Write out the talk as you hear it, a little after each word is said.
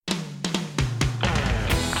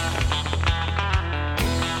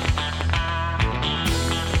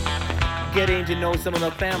getting to know some of the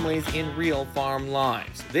families in real farm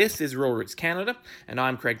lives. This is Rural Roots Canada, and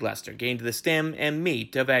I'm Craig Lester, getting to the stem and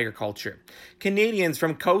meat of agriculture. Canadians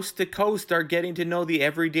from coast to coast are getting to know the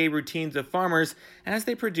everyday routines of farmers as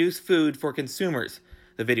they produce food for consumers.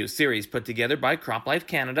 The video series put together by CropLife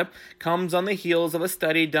Canada comes on the heels of a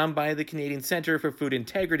study done by the Canadian Centre for Food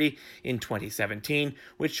Integrity in 2017,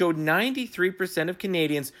 which showed 93% of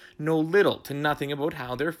Canadians know little to nothing about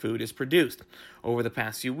how their food is produced. Over the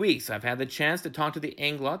past few weeks, I've had the chance to talk to the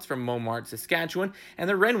Anglots from Momart, Saskatchewan, and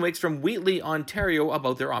the Renwicks from Wheatley, Ontario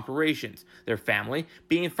about their operations, their family,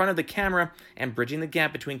 being in front of the camera, and bridging the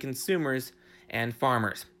gap between consumers and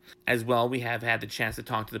farmers. As well, we have had the chance to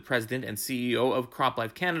talk to the president and CEO of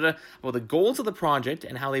CropLife Canada about the goals of the project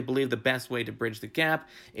and how they believe the best way to bridge the gap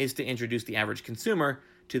is to introduce the average consumer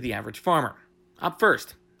to the average farmer. Up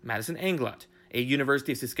first, Madison Anglot, a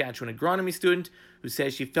University of Saskatchewan agronomy student who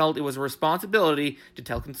says she felt it was a responsibility to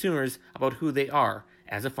tell consumers about who they are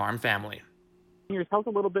as a farm family. Can you tell us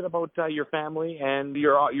a little bit about your family and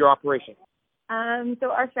your operation?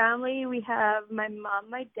 So our family, we have my mom,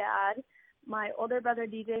 my dad, my older brother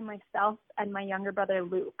DJ, myself, and my younger brother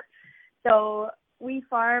Luke. So we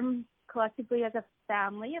farm collectively as a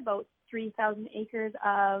family about 3,000 acres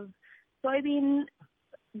of soybean,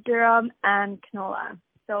 durum, and canola.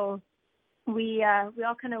 So we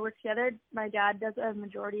all kind of work together. My dad does a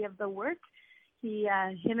majority of the work.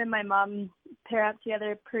 Him and my mom pair up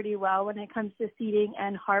together pretty well when it comes to seeding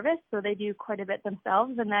and harvest. So they do quite a bit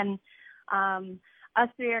themselves. And then us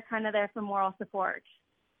three are kind of there for moral support.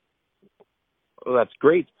 Well, that's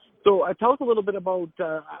great. So tell us a little bit about,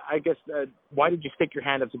 why did you stick your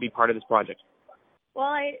hand up to be part of this project?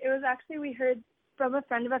 Well, it was actually, we heard from a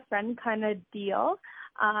friend of a friend kind of deal.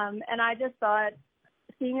 And I just thought,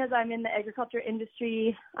 seeing as I'm in the agriculture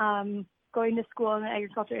industry, going to school in the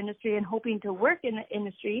agriculture industry and hoping to work in the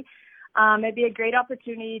industry, it'd be a great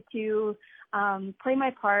opportunity to play my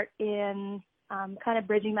part in kind of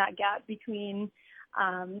bridging that gap between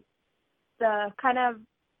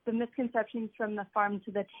the misconceptions from the farm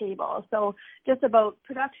to the table. So just about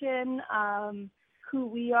production, who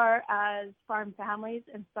we are as farm families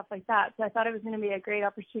and stuff like that. So I thought it was going to be a great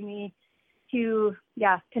opportunity to,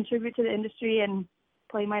 contribute to the industry and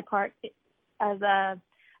play my part as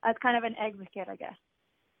kind of an advocate, I guess.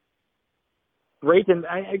 Great. And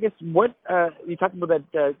I guess what you talked about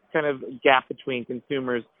that kind of gap between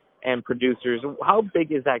consumers and producers. How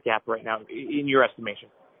big is that gap right now in your estimation?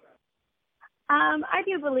 I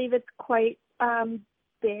do believe it's quite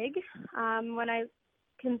big. When I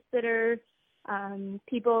consider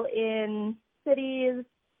people in cities,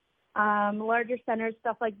 larger centers,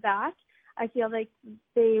 stuff like that, I feel like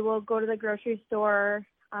they will go to the grocery store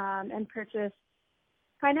and purchase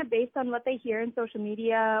kind of based on what they hear in social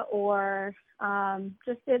media or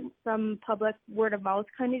just in some public word of mouth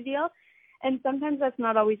kind of deal. And sometimes that's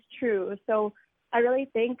not always true. So I really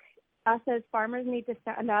think us as farmers need to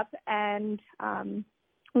stand up and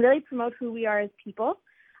really promote who we are as people.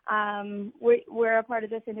 We're a part of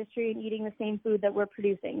this industry and eating the same food that we're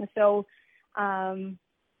producing. So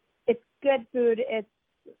it's good food, it's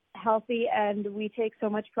healthy, and we take so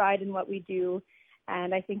much pride in what we do.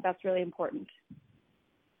 And I think that's really important.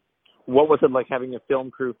 What was it like having a film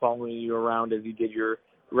crew following you around as you did your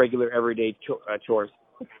regular everyday chores?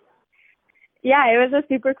 Yeah, it was a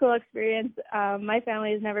super cool experience. My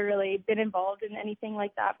family has never really been involved in anything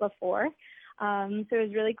like that before. So it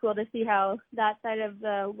was really cool to see how that side of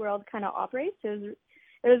the world kind of operates. It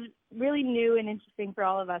was really new and interesting for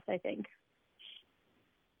all of us, I think.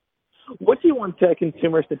 What do you want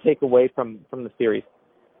consumers to take away from the series?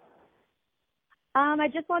 I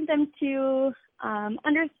just want them to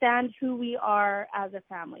understand who we are as a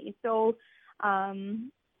family. So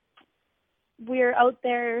we're out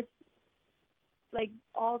there like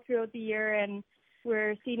all throughout the year, and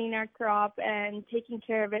we're seeding our crop and taking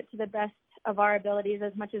care of it to the best of our abilities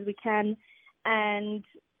as much as we can, and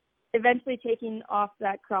eventually taking off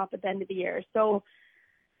that crop at the end of the year. So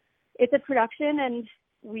it's a production, and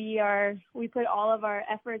we put all of our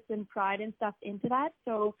efforts and pride and stuff into that.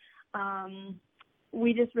 So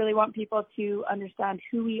we just really want people to understand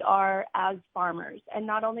who we are as farmers, and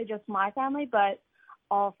not only just my family, but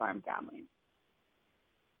all farm families.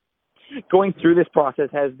 Going through this process,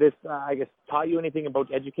 has this, taught you anything about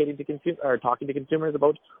educating to consumers or talking to consumers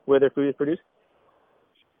about where their food is produced?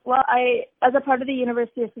 Well, as a part of the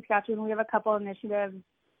University of Saskatchewan, we have a couple initiatives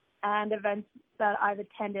and events that I've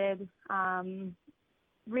attended,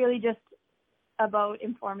 really just about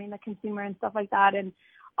informing the consumer and stuff like that. And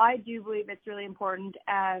I do believe it's really important.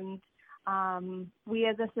 And We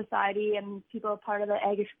as a society and people part of the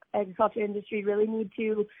agriculture industry really need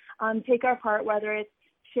to take our part, whether it's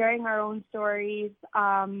sharing our own stories,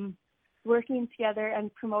 working together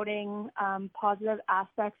and promoting positive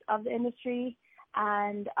aspects of the industry,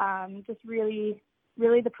 and just really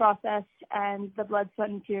the process and the blood, sweat,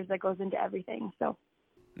 and tears that goes into everything. So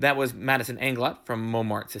that was Madison Englot from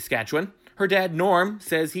Momart, Saskatchewan. Her dad, Norm,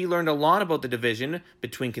 says he learned a lot about the division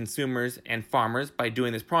between consumers and farmers by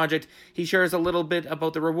doing this project. He shares a little bit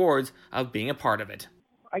about the rewards of being a part of it.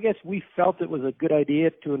 I guess we felt it was a good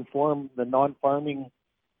idea to inform the non-farming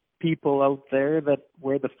people out there that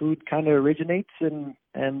where the food kind of originates and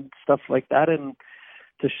stuff like that, and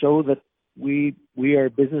to show that we are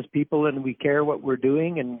business people and we care what we're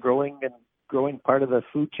doing and growing part of the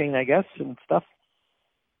food chain, I guess, and stuff.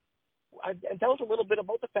 Tell us a little bit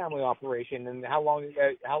about the family operation and how long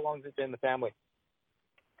has it been in the family?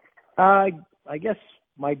 I guess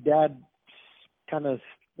my dad kind of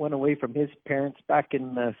went away from his parents back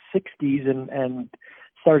in the 60s and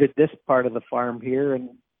started this part of the farm here,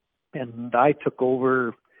 and I took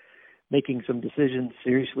over making some decisions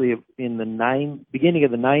seriously in the beginning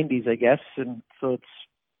of the 90s, I guess, and so it's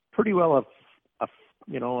pretty well a I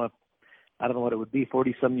don't know what it would be,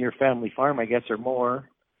 40-some year family farm, I guess, or more.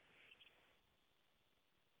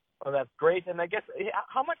 Oh, that's great. And I guess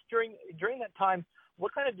how much during that time,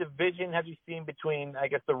 what kind of division have you seen between, I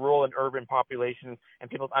guess, the rural and urban population and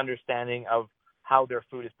people's understanding of how their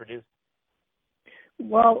food is produced?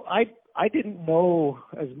 Well, I didn't know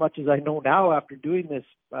as much as I know now after doing this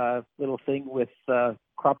little thing with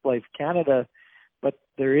CropLife Canada, but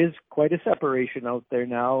there is quite a separation out there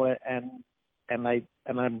now, and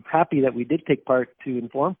I'm happy that we did take part to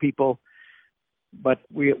inform people. But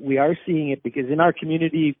we are seeing it because in our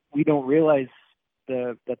community we don't realize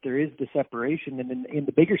that there is the separation, and in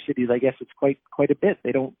the bigger cities, I guess it's quite a bit.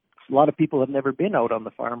 A lot of people have never been out on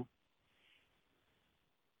the farm.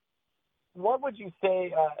 What would you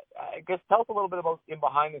say? I guess tell us a little bit about in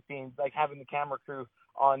behind the scenes, like having the camera crew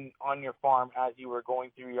on your farm as you were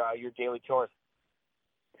going through your daily chores.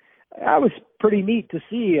 That was pretty neat to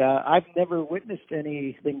see. I've never witnessed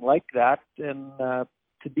anything like that, and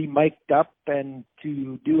to be mic'd up and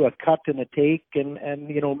to do a cut and a take and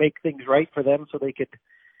make things right for them so they could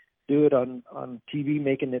do it on TV,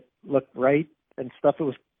 making it look right and stuff. It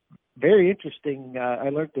was very interesting. I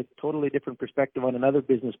learned a totally different perspective on another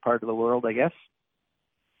business part of the world, I guess.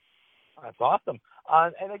 That's awesome.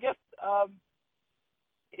 And I guess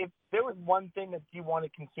if there was one thing that you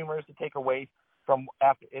wanted consumers to take away from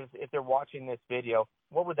if they're watching this video,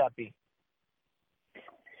 what would that be?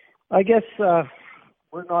 I guess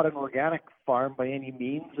we're not an organic farm by any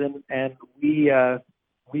means, and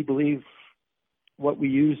we believe what we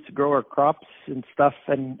use to grow our crops and stuff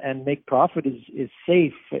and make profit is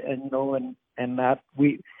safe, and that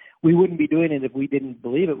we wouldn't be doing it if we didn't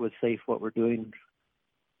believe it was safe what we're doing.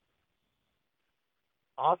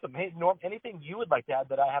 Awesome. Hey, Norm, anything you would like to add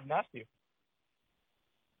that I haven't asked you?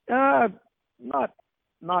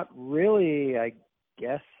 Not really, I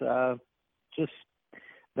guess. Just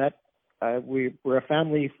that we're a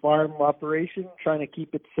family farm operation, trying to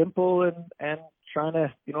keep it simple and trying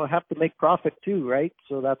to have to make profit too, right?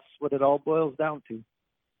 So that's what it all boils down to.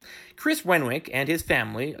 Chris Renwick and his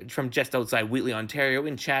family, from just outside Wheatley, Ontario,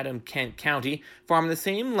 in Chatham-Kent County, farm the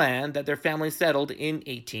same land that their family settled in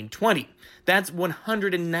 1820. That's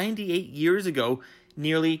 198 years ago,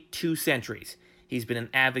 nearly 2 centuries. He's been an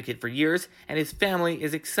advocate for years, and his family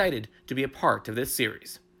is excited to be a part of this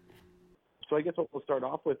series. So I guess what we'll start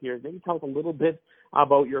off with here is maybe tell us a little bit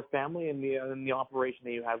about your family and the operation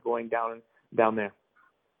that you have going down there.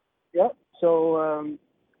 Yep. So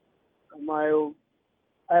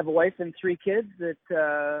I have a wife and 3 kids that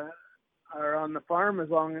are on the farm as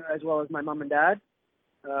well as my mom and dad.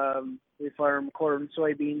 We farm corn,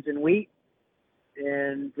 soybeans, and wheat,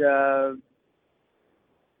 and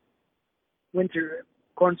winter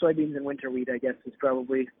corn, soybeans, and winter wheat, I guess, is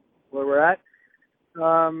probably where we're at.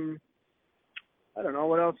 I don't know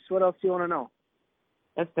what else. What else do you want to know?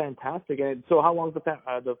 That's fantastic. And so, how long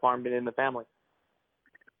has the farm been in the family?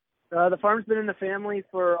 The farm's been in the family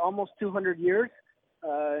for almost 200 years.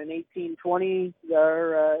 In 1820,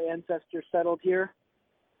 our ancestors settled here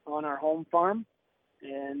on our home farm,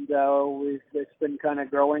 and it's been kind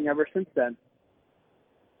of growing ever since then.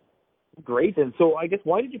 Great. And so, I guess,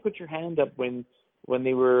 why did you put your hand up when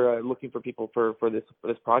they were looking for people for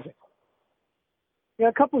this project? Yeah,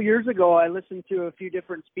 a couple years ago, I listened to a few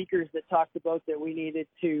different speakers that talked about that we needed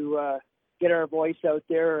to get our voice out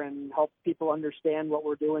there and help people understand what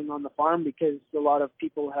we're doing on the farm, because a lot of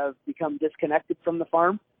people have become disconnected from the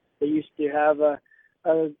farm. They used to have a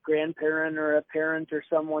a grandparent or a parent or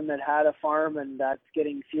someone that had a farm, and that's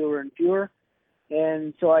getting fewer and fewer.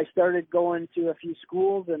 And so I started going to a few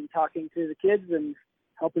schools and talking to the kids and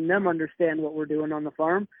helping them understand what we're doing on the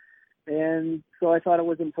farm. And so I thought it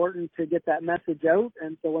was important to get that message out.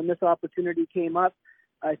 And so when this opportunity came up,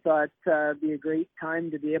 I thought it'd be a great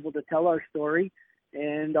time to be able to tell our story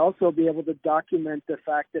and also be able to document the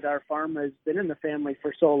fact that our farm has been in the family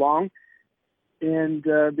for so long, and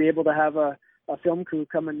be able to have a film crew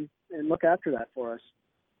come and look after that for us.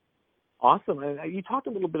 Awesome. And you talked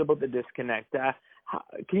a little bit about the disconnect.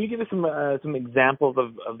 Can you give us some examples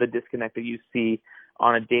of the disconnect that you see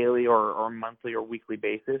on a daily or monthly or weekly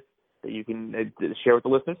basis that you can share with the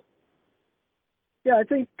listeners? Yeah, I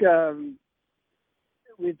think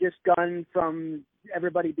we've just gone from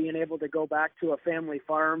everybody being able to go back to a family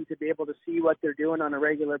farm to be able to see what they're doing on a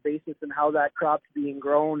regular basis and how that crop's being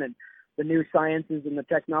grown and the new sciences and the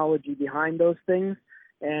technology behind those things.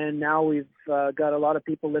 And now we've got a lot of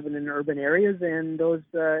people living in urban areas, and those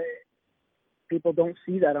people don't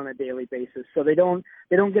see that on a daily basis. So they don't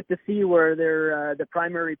get to see where they're the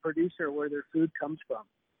primary producer, where their food comes from.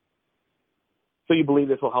 So you believe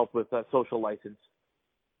this will help with social license?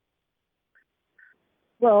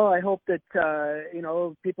 Well, I hope that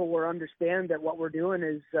people will understand that what we're doing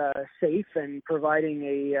is safe and providing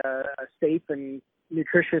a safe and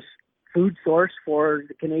nutritious food source for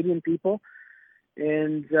the Canadian people,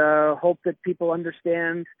 and hope that people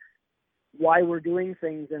understand why we're doing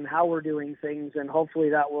things and how we're doing things, and hopefully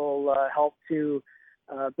that will help to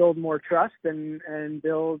build more trust and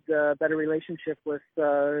build a better relationship with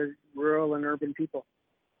rural and urban people.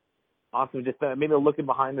 Awesome. Just maybe looking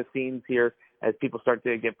behind the scenes here as people start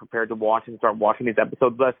to get prepared to watch and start watching these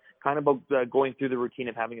episodes. That's kind of about going through the routine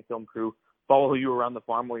of having a film crew follow you around the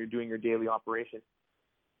farm while you're doing your daily operation.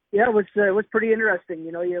 Yeah, it was pretty interesting.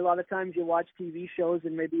 You know, a lot of times you watch TV shows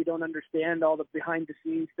and maybe you don't understand all the behind the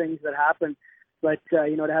scenes things that happen. But,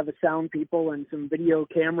 to have a sound people and some video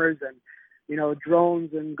cameras and, drones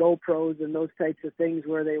and GoPros and those types of things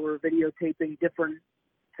where they were videotaping different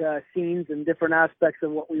scenes and different aspects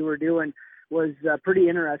of what we were doing was pretty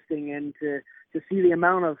interesting. And to see the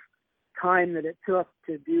amount of time that it took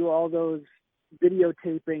to do all those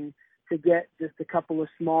videotaping to get just a couple of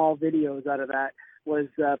small videos out of that was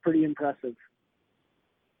pretty impressive.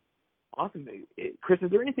 Awesome. Chris,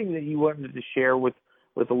 is there anything that you wanted to share with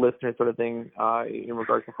the listeners sort of thing in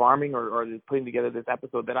regards to farming or putting together this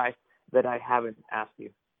episode that I haven't asked you?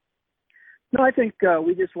 No, I think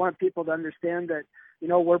we just want people to understand that,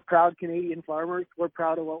 we're proud Canadian farmers. We're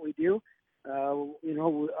proud of what we do.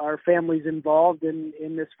 Our family's involved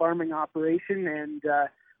in this farming operation, and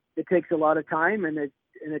it takes a lot of time and it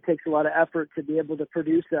takes a lot of effort to be able to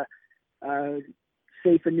produce a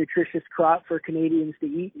safe and nutritious crop for Canadians to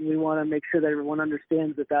eat. And we want to make sure that everyone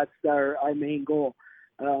understands that that's our main goal.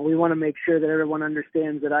 We want to make sure that everyone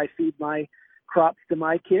understands that I feed my crops to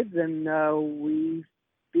my kids, and we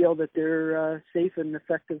feel that they're safe and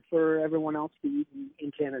effective for everyone else to eat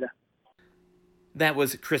in Canada. That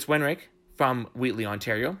was Chris Wenrick from Wheatley,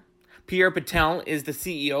 Ontario. Pierre Patel is the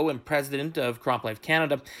CEO and president of CropLife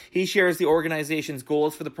Canada. He shares the organization's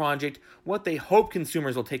goals for the project, what they hope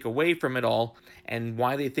consumers will take away from it all, and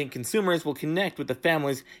why they think consumers will connect with the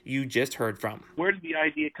families you just heard from. Where did the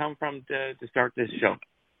idea come from to start this show?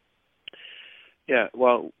 Yeah,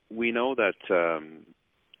 well, we know that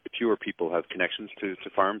fewer people have connections to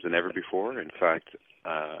farms than ever before. In fact,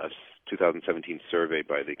 a 2017 survey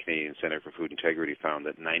by the Canadian Centre for Food Integrity found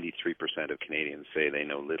that 93% of Canadians say they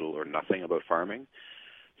know little or nothing about farming.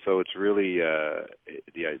 So it's really that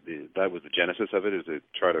was the genesis of it, is to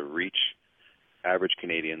try to reach average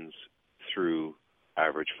Canadians through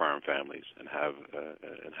average farm families and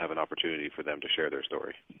have an opportunity for them to share their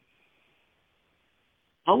story.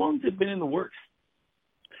 How long has it been in the works?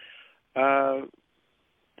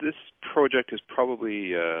 This project is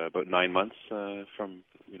probably about 9 months from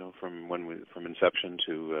inception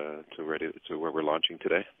to where we're launching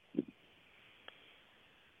today.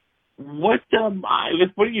 What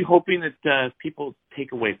are you hoping that people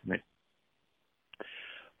take away from it?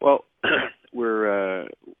 Well, we're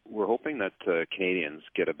hoping that Canadians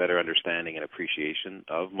get a better understanding and appreciation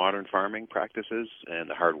of modern farming practices and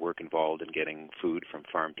the hard work involved in getting food from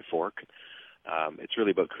farm to fork. It's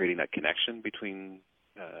really about creating that connection between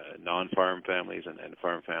non-farm families and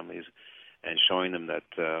farm families, and showing them that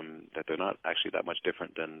they're not actually that much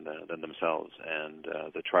different than themselves, and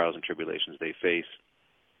the trials and tribulations they face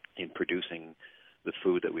in producing the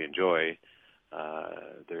food that we enjoy.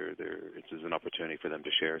 It's an opportunity for them to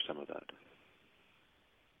share some of that.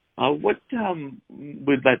 What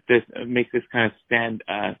would make this kind of stand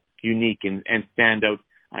unique and stand out.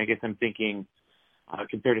 I guess I'm thinking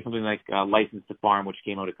compared to something like License to Farm, which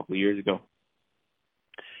came out a couple of years ago.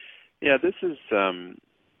 Yeah, this is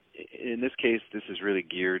in this case, this is really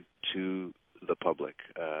geared to the public.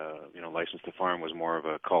 License to Farm was more of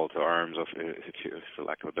a call to arms, for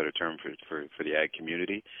lack of a better term, for the ag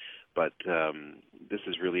community. But this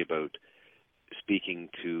is really about speaking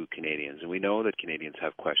to Canadians, and we know that Canadians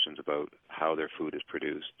have questions about how their food is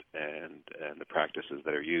produced and the practices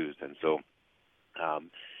that are used. And so,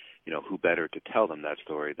 who better to tell them that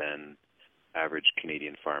story than average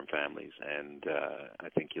Canadian farm families? And I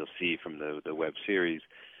think you'll see from the web series,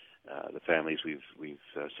 the families we've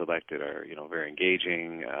selected are very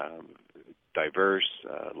engaging, diverse,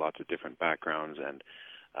 lots of different backgrounds, and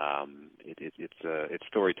it's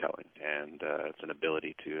storytelling, and it's an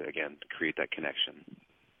ability to again create that connection.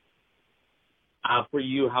 For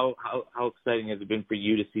you, how exciting has it been for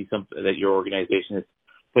you to see something that your organization has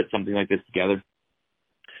put something like this together?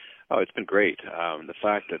 Oh, it's been great. The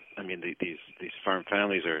fact that these farm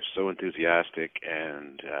families are so enthusiastic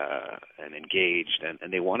and engaged,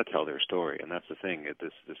 and they want to tell their story, and that's the thing.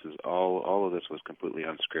 This is all of this was completely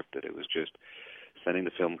unscripted. It was just sending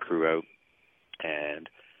the film crew out and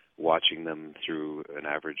watching them through an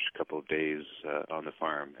average couple of days on the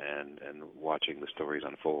farm and watching the stories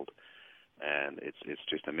unfold. And it's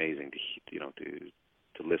just amazing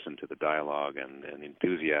to listen to the dialogue and the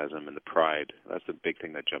enthusiasm and the pride. That's the big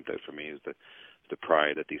thing that jumped out for me, is the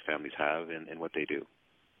pride that these families have in what they do.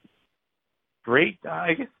 Great.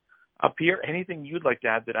 I guess, Pierre, anything you'd like to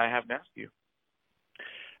add that I haven't asked you?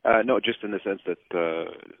 No, just in the sense that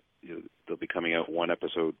they'll be coming out one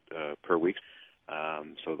episode per week.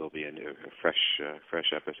 So there'll be a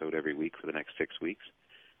fresh episode every week for the next 6 weeks.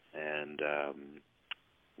 And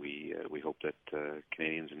we hope that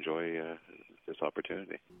Canadians enjoy this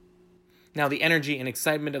opportunity. Now, the energy and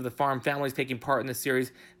excitement of the farm families taking part in the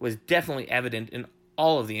series was definitely evident in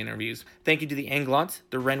all of the interviews. Thank you to the Englots,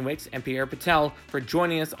 the Renwicks, and Pierre Patel for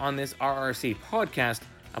joining us on this RRC podcast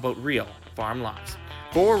about real farm lives.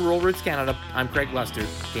 For Rural Roots Canada, I'm Craig Lester,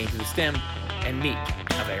 Gain to the STEM and Meat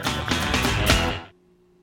of Agriculture.